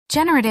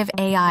Generative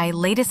AI,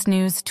 latest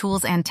news,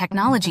 tools, and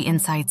technology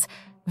insights,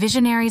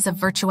 visionaries of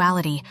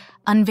virtuality,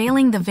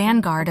 unveiling the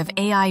vanguard of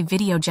AI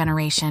video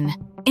generation.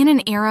 In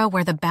an era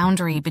where the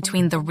boundary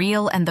between the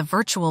real and the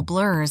virtual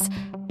blurs,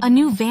 a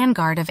new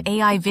vanguard of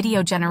AI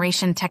video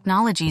generation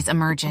technologies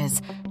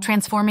emerges,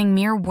 transforming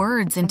mere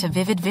words into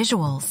vivid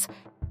visuals.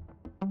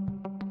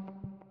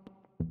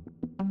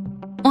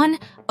 1.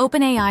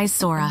 OpenAI's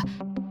Sora.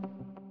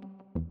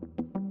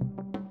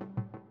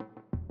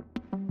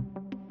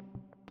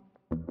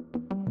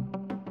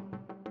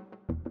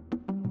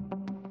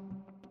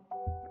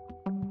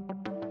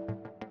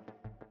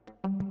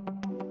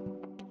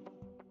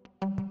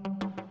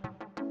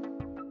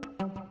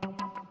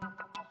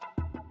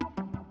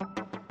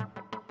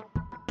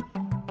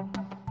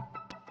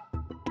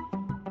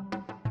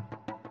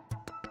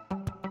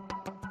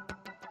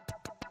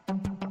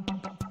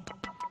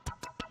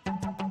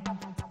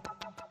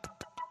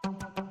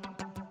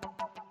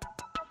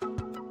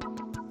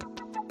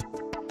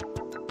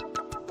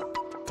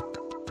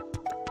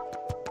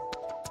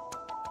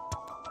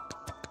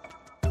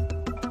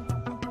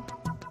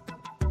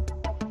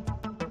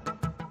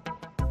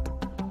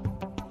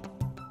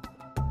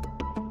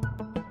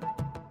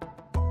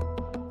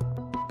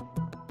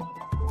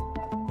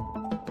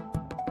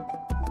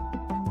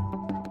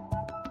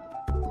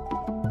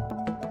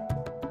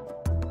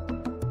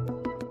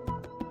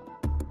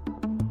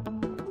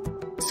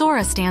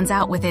 Sora stands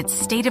out with its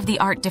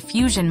state-of-the-art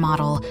diffusion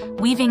model,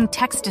 weaving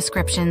text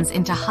descriptions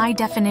into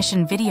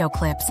high-definition video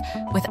clips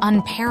with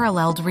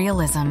unparalleled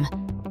realism.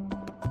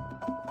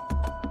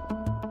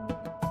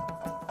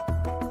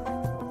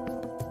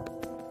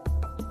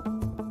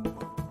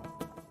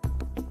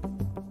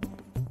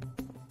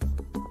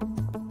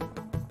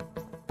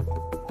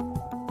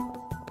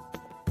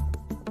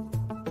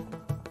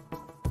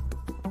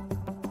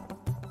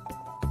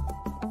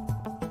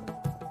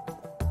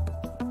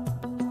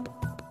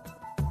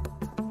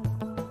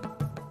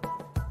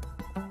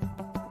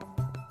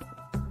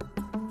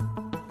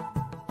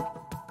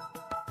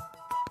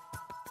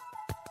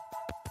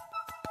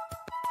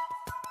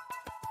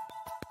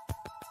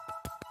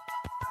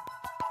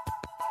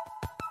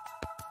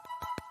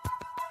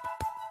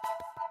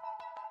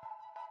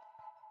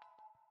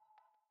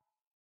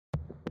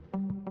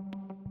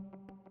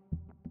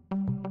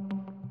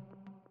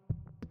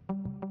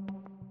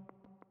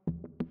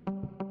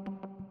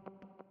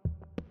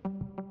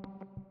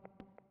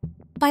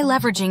 By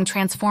leveraging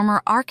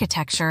transformer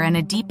architecture and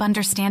a deep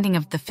understanding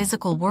of the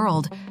physical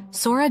world,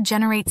 Sora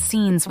generates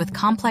scenes with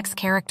complex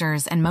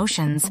characters and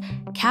motions,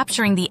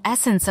 capturing the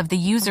essence of the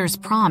user's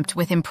prompt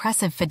with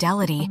impressive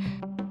fidelity.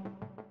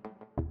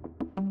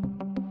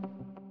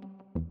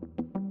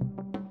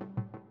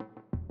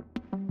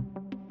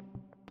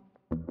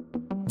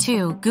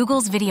 Two,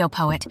 Google's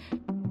VideoPoet.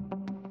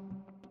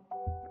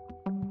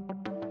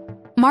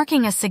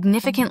 Marking a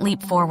significant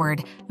leap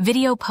forward,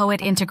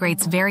 VideoPoet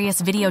integrates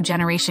various video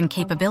generation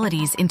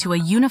capabilities into a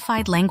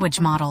unified language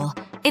model.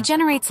 It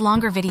generates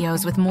longer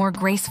videos with more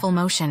graceful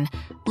motion,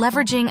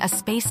 leveraging a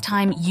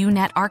space-time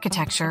U-net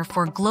architecture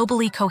for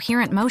globally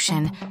coherent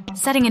motion,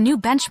 setting a new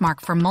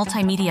benchmark for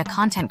multimedia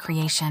content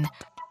creation.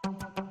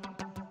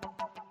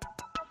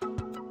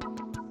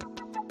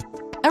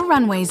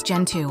 Runway's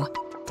Gen 2.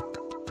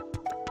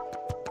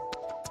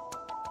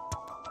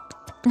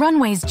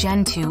 Runway's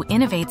Gen 2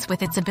 innovates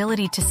with its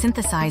ability to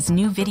synthesize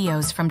new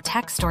videos from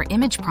text or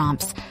image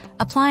prompts,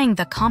 applying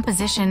the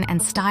composition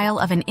and style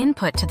of an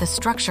input to the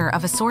structure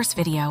of a source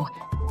video.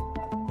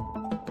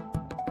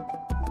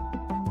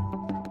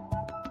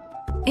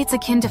 It's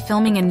akin to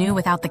filming anew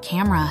without the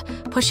camera,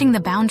 pushing the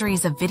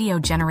boundaries of video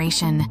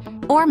generation,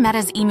 or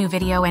Meta's Emu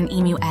Video and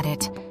Emu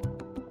Edit.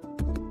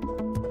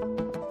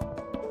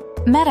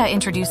 Meta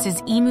introduces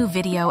Emu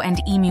Video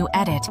and Emu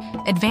Edit,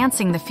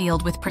 advancing the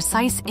field with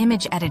precise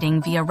image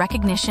editing via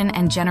recognition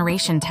and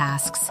generation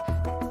tasks.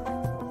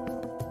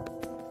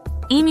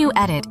 Emu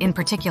Edit, in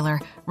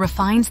particular,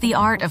 refines the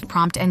art of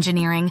prompt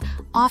engineering,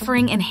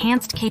 offering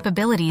enhanced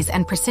capabilities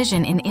and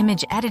precision in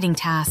image editing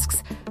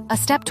tasks, a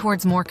step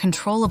towards more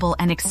controllable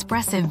and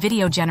expressive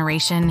video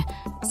generation.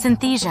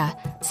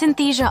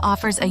 Synthesia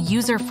offers a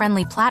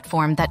user-friendly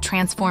platform that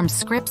transforms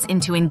scripts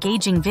into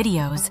engaging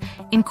videos,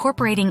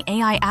 incorporating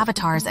AI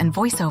avatars and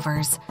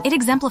voiceovers. It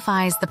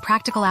exemplifies the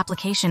practical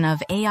application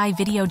of AI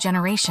video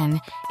generation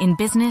in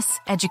business,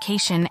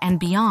 education, and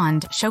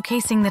beyond,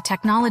 showcasing the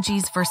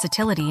technology's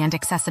versatility and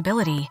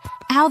accessibility.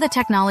 How the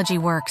technology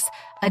works: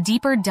 a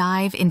deeper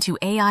dive into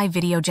AI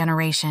video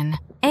generation.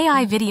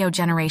 AI video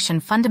generation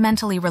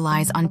fundamentally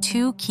relies on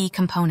two key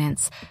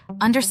components: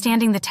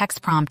 understanding the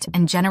text prompt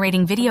and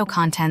generating video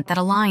content that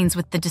aligns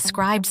with the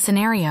described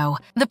scenario.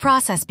 The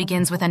process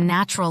begins with a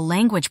natural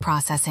language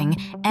processing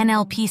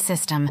 (NLP)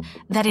 system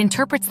that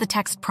interprets the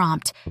text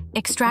prompt,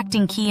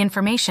 extracting key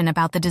information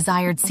about the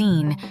desired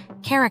scene,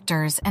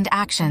 characters, and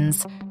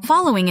actions.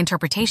 Following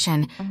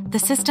interpretation, the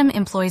system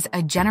employs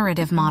a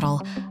generative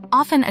model,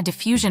 often a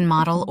diffusion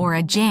model or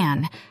a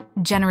GAN,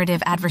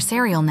 generative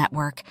adversarial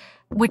network,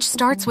 which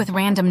starts with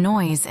random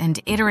noise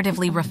and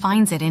iteratively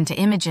refines it into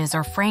images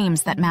or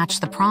frames that match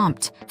the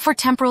prompt. For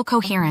temporal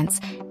coherence,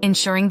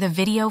 ensuring the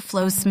video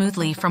flows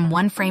smoothly from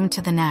one frame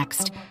to the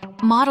next,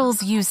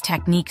 models use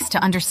techniques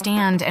to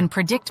understand and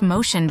predict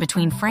motion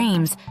between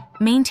frames,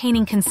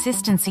 maintaining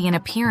consistency in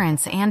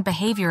appearance and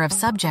behavior of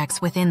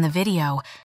subjects within the video.